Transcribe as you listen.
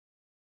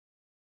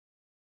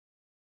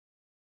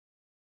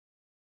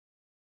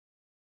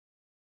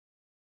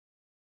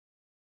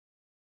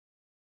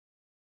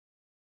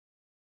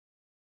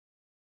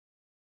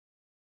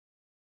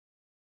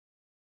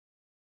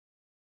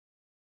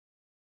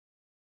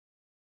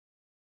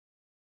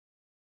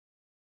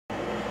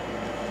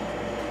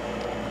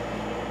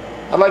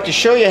I'd like to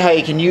show you how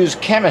you can use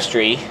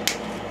chemistry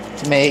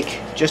to make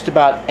just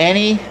about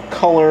any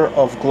color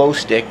of glow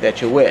stick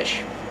that you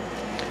wish.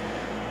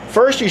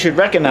 First, you should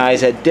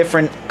recognize that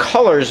different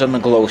colors on the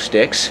glow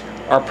sticks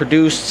are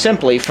produced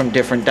simply from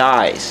different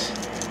dyes.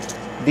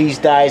 These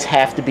dyes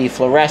have to be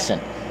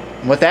fluorescent.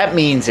 And what that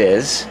means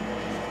is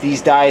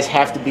these dyes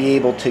have to be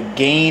able to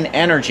gain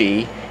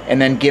energy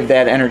and then give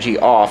that energy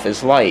off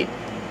as light.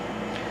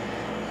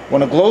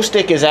 When a glow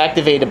stick is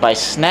activated by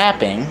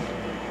snapping,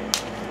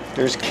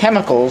 there's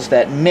chemicals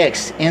that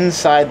mix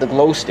inside the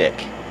glow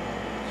stick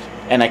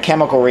and a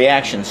chemical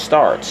reaction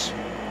starts.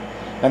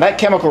 Now that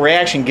chemical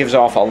reaction gives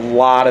off a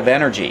lot of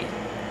energy,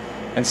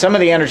 and some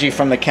of the energy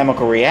from the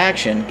chemical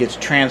reaction gets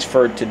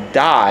transferred to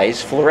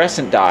dyes,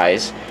 fluorescent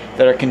dyes,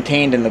 that are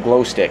contained in the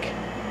glow stick.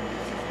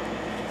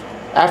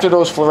 After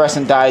those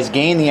fluorescent dyes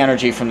gain the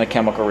energy from the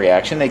chemical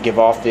reaction, they give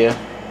off the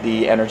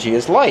energy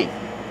as light.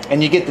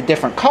 And you get the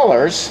different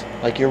colors,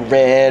 like your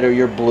red or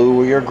your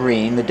blue or your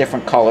green. The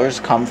different colors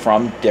come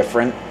from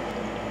different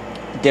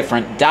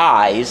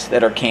dyes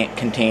that are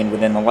contained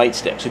within the light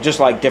stick. So just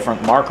like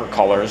different marker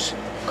colors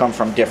come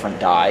from different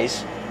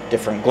dyes,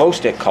 different glow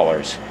stick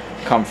colors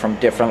come from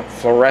different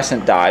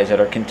fluorescent dyes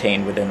that are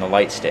contained within the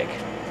light stick.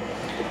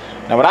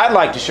 Now what I'd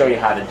like to show you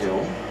how to do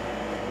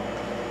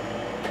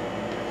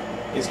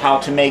is how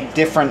to make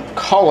different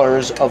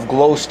colors of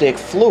glow stick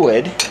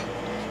fluid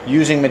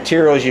using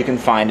materials you can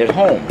find at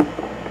home.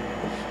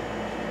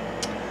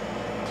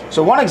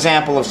 So one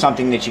example of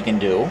something that you can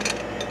do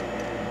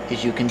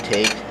is you can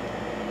take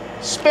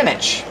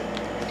spinach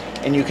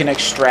and you can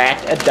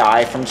extract a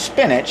dye from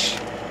spinach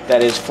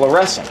that is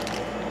fluorescent.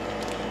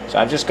 So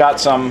I've just got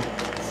some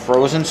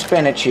frozen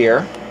spinach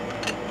here,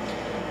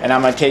 and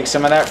I'm going to take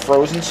some of that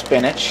frozen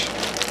spinach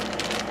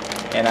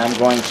and I'm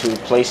going to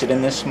place it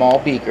in this small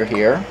beaker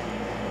here,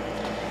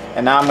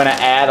 and now I'm going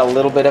to add a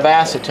little bit of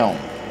acetone.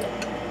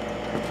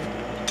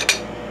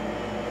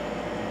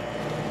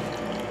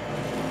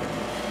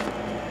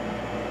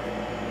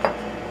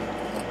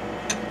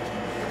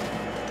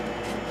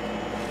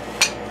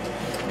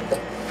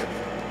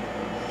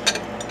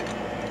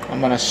 I'm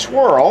going to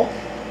swirl,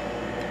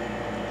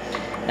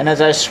 and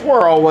as I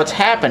swirl, what's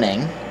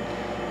happening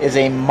is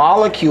a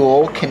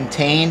molecule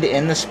contained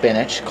in the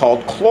spinach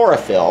called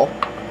chlorophyll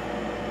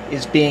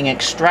is being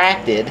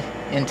extracted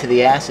into the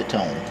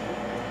acetone.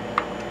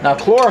 Now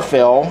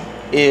chlorophyll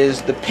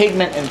is the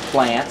pigment in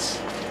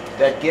plants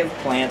that give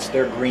plants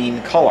their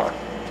green color.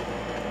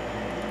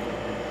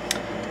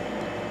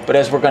 But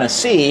as we're going to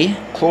see,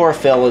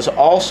 chlorophyll is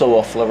also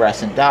a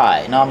fluorescent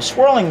dye. Now I'm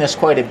swirling this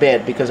quite a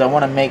bit because I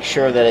want to make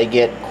sure that I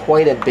get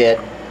quite a bit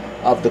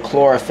of the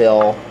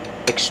chlorophyll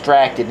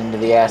extracted into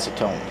the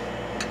acetone.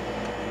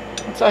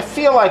 Once I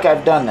feel like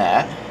I've done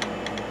that,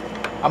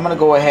 I'm going to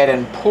go ahead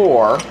and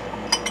pour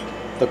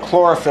the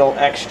chlorophyll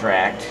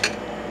extract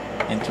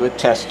into a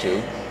test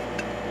tube.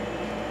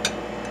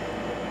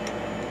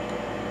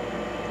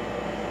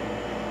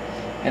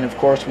 And of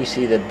course we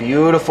see the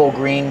beautiful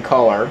green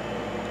color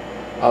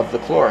of the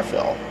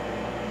chlorophyll.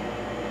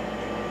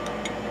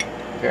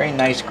 Very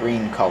nice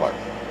green color.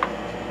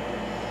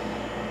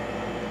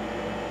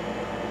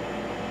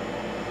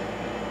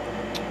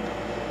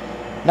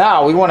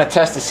 Now we want to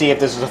test to see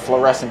if this is a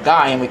fluorescent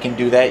dye, and we can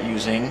do that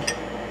using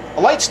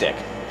a light stick.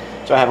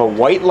 So I have a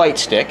white light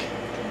stick.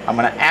 I'm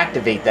going to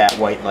activate that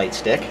white light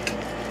stick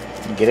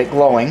and get it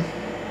glowing.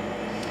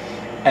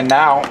 And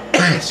now,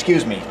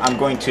 excuse me, I'm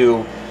going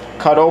to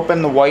cut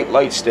open the white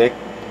light stick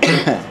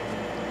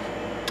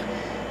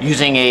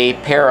using a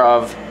pair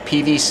of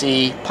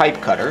PVC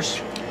pipe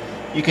cutters.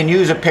 You can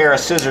use a pair of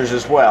scissors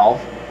as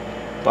well,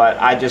 but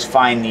I just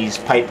find these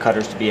pipe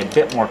cutters to be a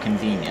bit more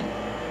convenient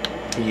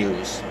to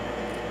use.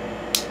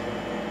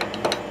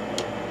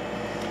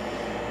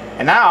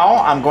 And now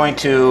I'm going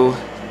to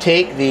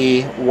take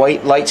the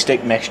white light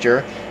stick mixture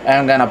and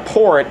I'm going to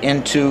pour it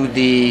into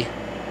the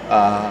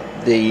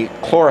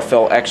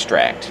chlorophyll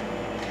extract.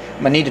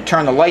 I'm going to need to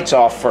turn the lights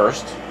off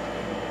first.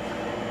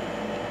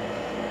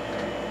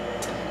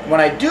 When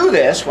I do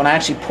this, when I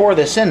actually pour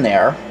this in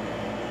there,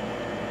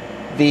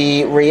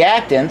 the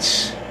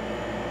reactants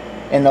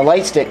in the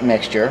light stick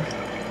mixture,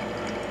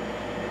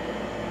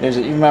 you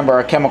remember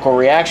a chemical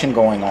reaction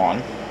going on.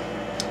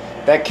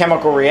 That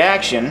chemical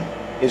reaction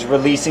is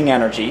releasing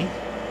energy,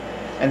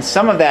 and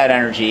some of that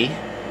energy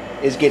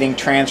is getting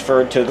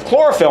transferred to the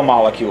chlorophyll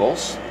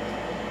molecules,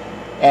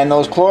 and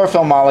those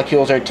chlorophyll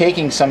molecules are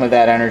taking some of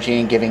that energy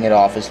and giving it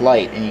off as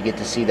light, and you get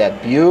to see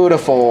that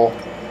beautiful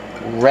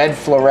red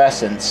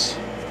fluorescence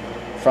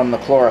from the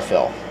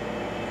chlorophyll.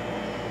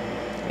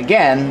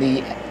 Again,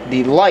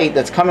 the light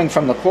that's coming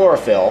from the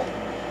chlorophyll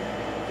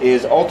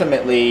is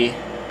ultimately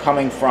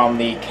coming from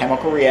the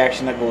chemical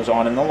reaction that goes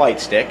on in the light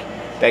stick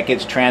that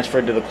gets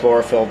transferred to the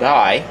chlorophyll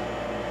dye,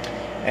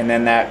 and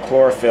then that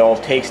chlorophyll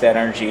takes that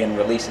energy and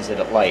releases it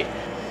at light.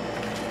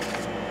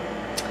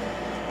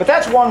 But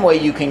that's one way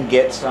you can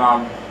get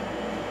some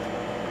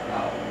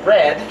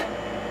red.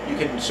 You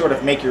can sort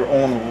of make your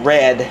own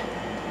red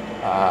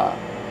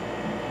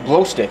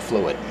glow stick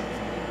fluid.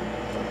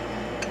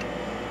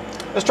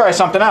 Let's try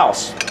something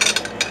else.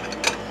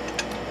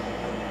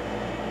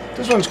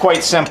 This one's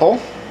quite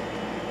simple.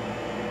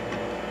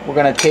 We're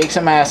going to take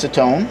some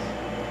acetone,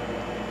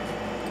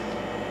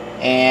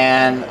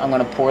 and I'm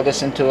going to pour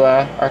this into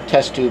our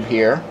test tube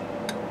here.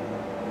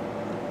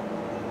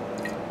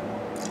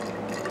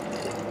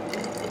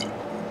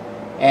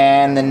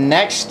 And the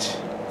next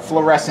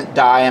fluorescent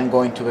dye I'm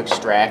going to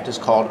extract is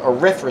called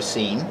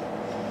erythrocene.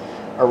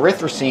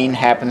 Erythrocene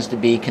happens to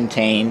be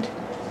contained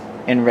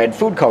in red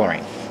food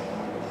coloring.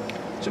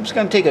 So I'm just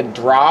going to take a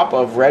drop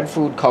of red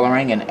food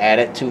coloring and add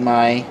it to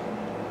my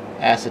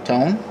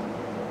acetone.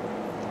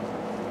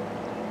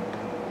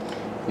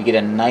 We get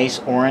a nice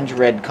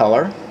orange-red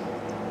color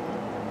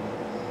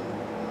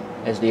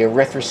as the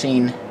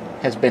erythrocene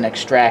has been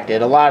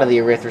extracted. A lot of the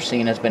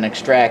erythrocene has been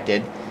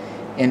extracted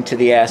into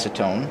the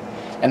acetone.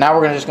 And now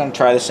we're just going to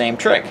try the same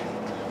trick.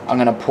 I'm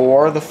going to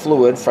pour the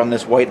fluid from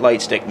this white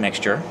light stick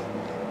mixture.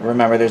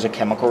 Remember, there's a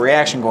chemical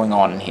reaction going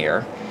on in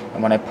here.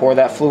 And when I pour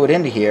that fluid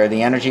into here,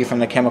 the energy from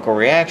the chemical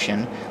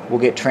reaction will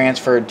get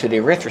transferred to the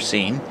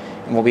erythrocene,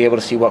 and we'll be able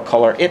to see what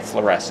color it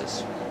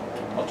fluoresces.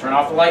 I'll turn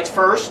off the lights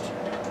first.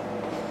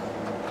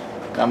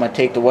 Now I'm going to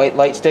take the white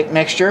light stick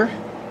mixture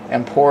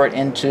and pour it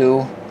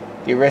into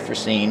the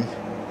erythrocene,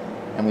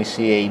 and we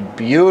see a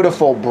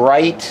beautiful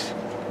bright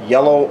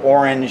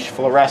yellow-orange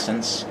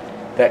fluorescence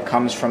that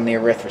comes from the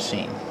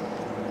erythrocene.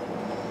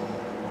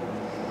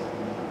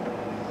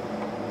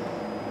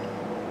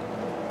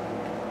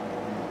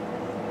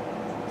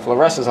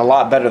 Fluoresces a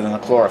lot better than the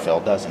chlorophyll,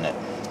 doesn't it?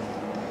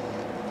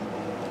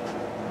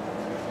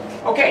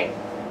 Okay.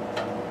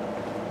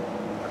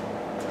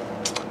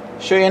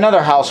 Show you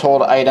another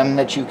household item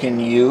that you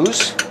can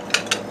use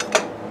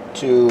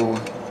to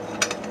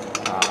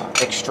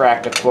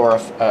extract a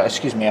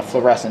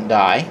fluorescent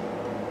dye.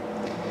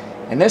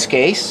 In this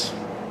case,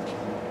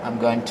 I'm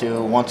going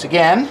to once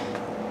again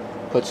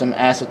put some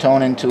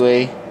acetone into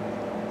a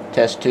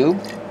test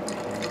tube.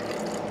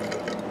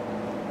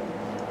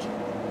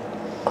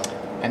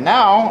 And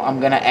now I'm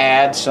going to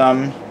add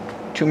some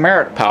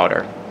turmeric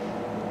powder.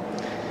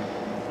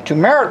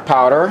 Turmeric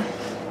powder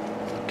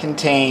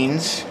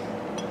contains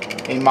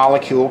a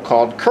molecule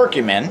called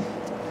curcumin,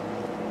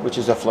 which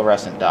is a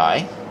fluorescent dye.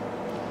 So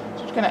I'm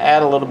just going to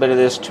add a little bit of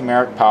this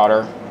turmeric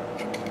powder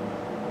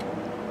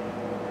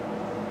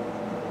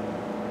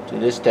to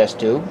this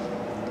test tube.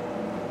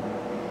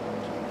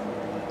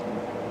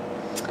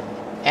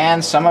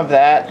 And some of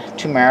that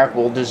turmeric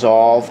will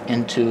dissolve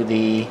into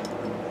the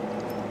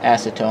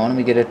acetone, and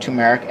we get a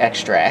turmeric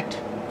extract.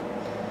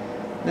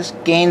 This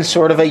gains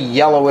sort of a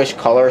yellowish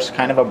color. It's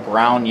kind of a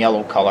brown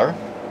yellow color.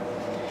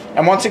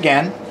 And once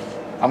again,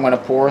 I'm going to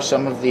pour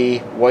some of the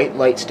white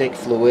light stick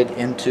fluid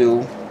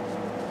into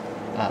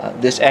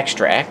this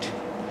extract,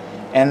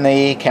 and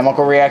the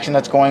chemical reaction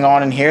that's going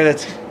on in here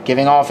that's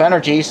giving off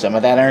energy, some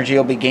of that energy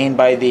will be gained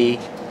by the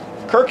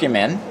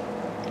curcumin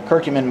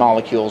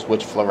molecules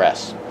which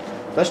fluoresce.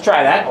 Let's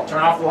try that. I'll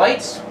turn off the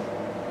lights.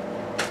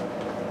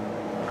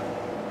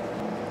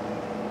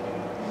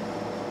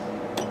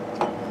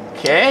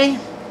 Okay,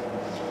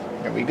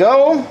 here we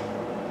go.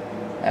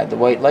 Add the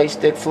white light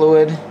stick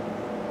fluid,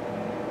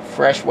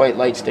 fresh white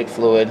light stick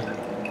fluid,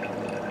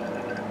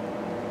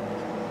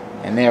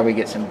 and there we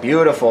get some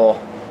beautiful,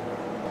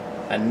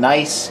 a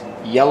nice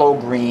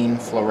yellow-green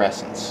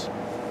fluorescence.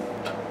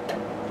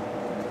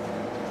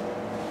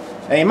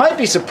 Now you might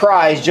be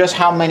surprised just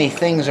how many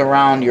things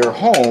around your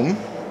home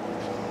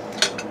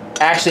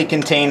actually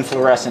contain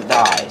fluorescent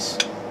dyes.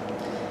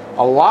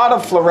 A lot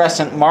of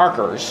fluorescent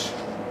markers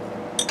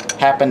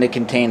happen to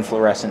contain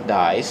fluorescent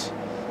dyes,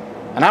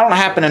 and I don't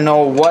happen to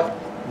know what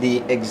the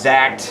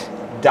exact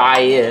dye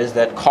is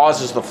that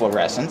causes the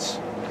fluorescence,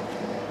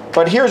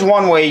 but here's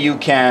one way you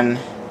can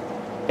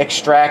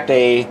extract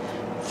a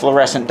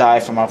fluorescent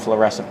dye from a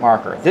fluorescent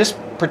marker. This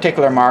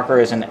particular marker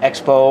is an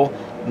Expo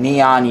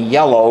Neon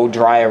Yellow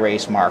dry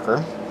erase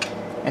marker,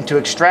 and to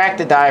extract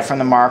the dye from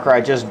the marker,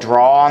 I just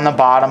draw on the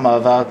bottom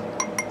of a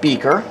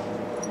beaker,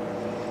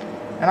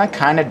 and I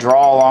kind of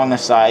draw along the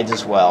sides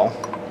as well.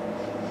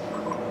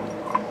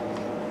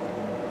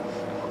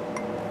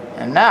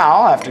 And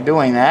now, after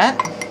doing that,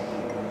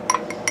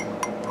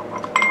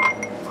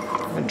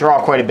 I'm going to draw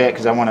quite a bit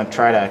because I want to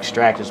try to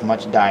extract as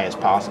much dye as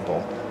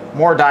possible.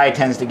 More dye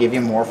tends to give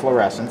you more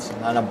fluorescence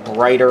and a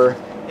brighter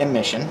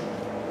emission.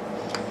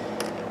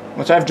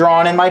 Once I've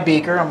drawn in my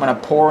beaker, I'm going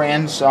to pour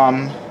in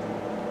some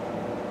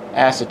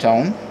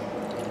acetone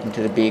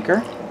into the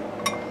beaker,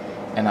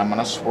 and I'm going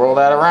to swirl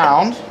that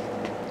around.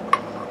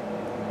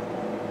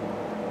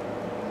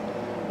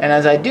 And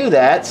as I do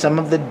that, some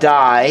of the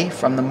dye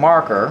from the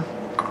marker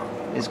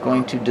is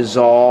going to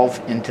dissolve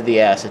into the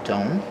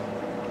acetone.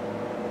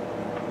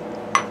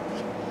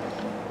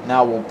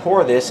 Now we'll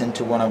pour this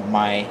into one of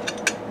my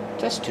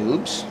test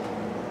tubes.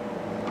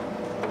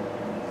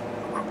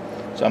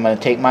 So I'm going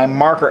to take my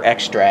marker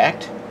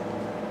extract,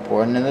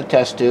 pour it into the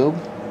test tube,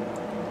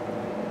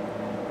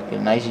 get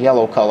a nice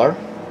yellow color.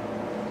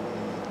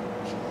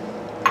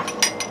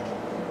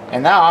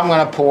 And now I'm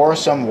going to pour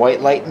some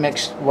white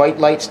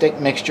light stick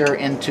mixture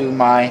into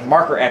my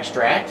marker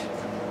extract.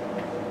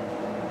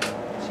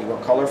 See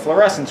what color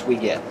fluorescence we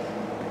get.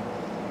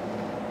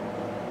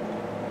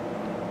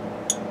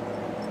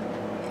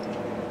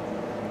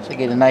 to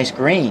get a nice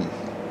green.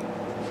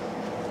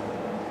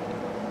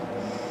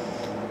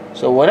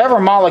 So whatever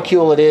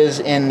molecule it is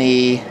in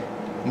the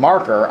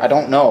marker, I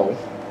don't know,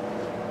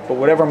 but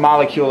whatever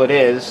molecule it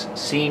is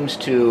seems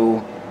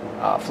to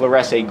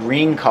fluoresce a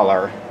green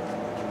color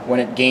when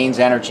it gains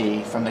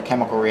energy from the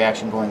chemical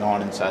reaction going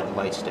on inside the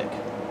light stick.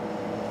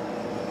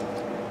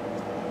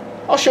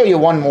 I'll show you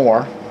one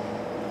more.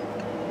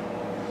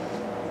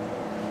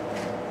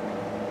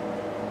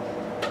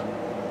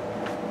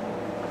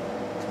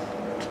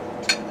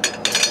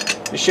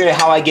 To show you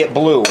how I get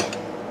blue.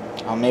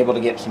 I'm able to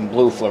get some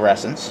blue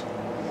fluorescence.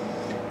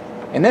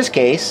 In this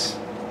case,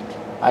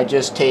 I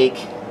just take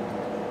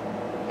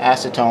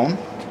acetone,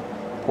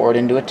 pour it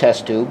into a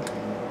test tube,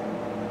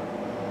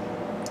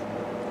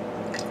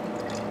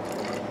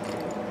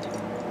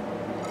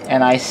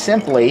 and I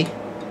simply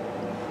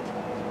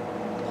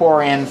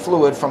pour in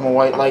fluid from a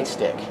white light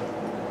stick.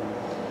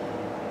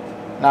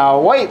 Now,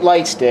 a white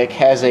light stick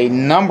has a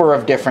number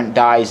of different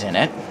dyes in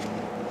it.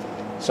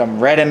 Some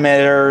red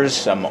emitters,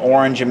 some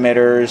orange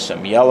emitters,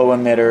 some yellow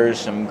emitters,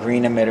 some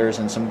green emitters,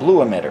 and some blue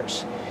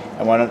emitters.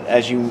 And when,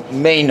 as you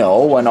may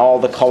know, when all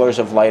the colors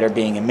of light are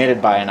being emitted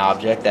by an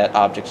object, that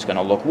object's going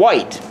to look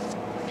white.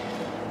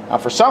 Now,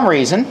 for some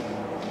reason,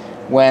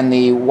 when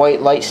the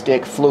white light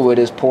stick fluid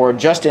is poured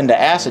just into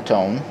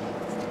acetone,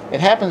 it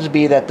happens to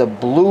be that the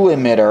blue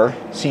emitter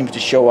seems to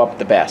show up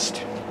the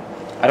best.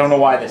 I don't know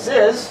why this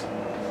is,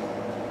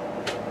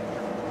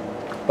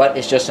 but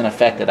it's just an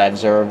effect that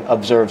I've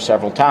observed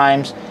several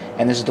times,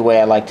 and this is the way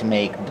I like to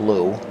make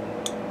blue.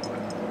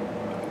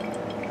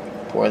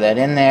 Pour that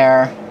in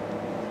there,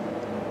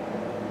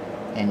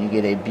 and you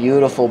get a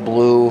beautiful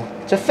blue.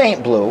 It's a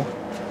faint blue,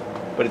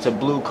 but it's a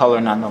blue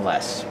color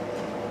nonetheless.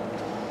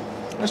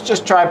 Let's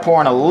just try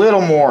pouring a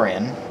little more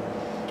in,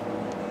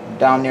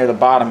 down near the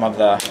bottom of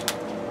the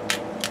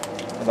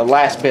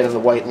last bit of the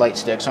white light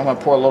stick. So I'm going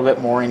to pour a little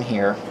bit more in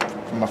here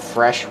from a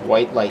fresh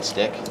white light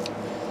stick.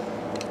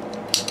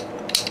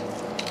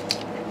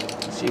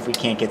 See if we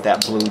can't get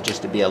that blue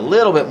just to be a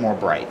little bit more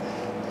bright.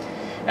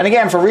 And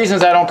again, for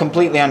reasons I don't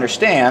completely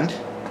understand,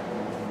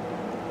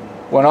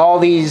 when all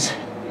these,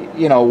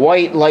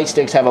 white light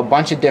sticks have a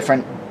bunch of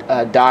different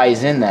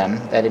dyes in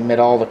them that emit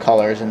all the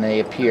colors and they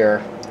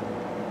appear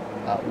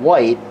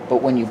white,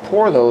 but when you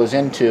pour those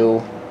into,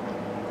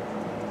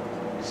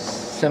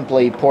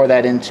 simply pour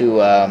that into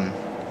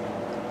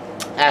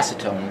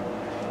acetone,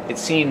 it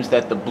seems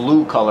that the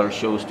blue color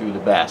shows through the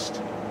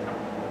best.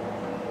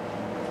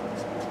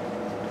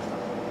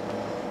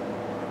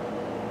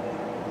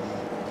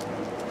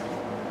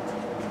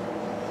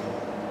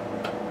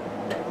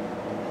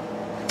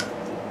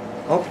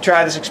 Hope you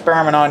try this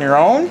experiment on your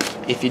own.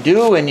 If you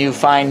do and you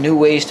find new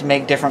ways to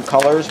make different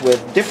colors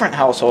with different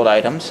household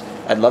items,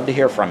 I'd love to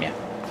hear from you.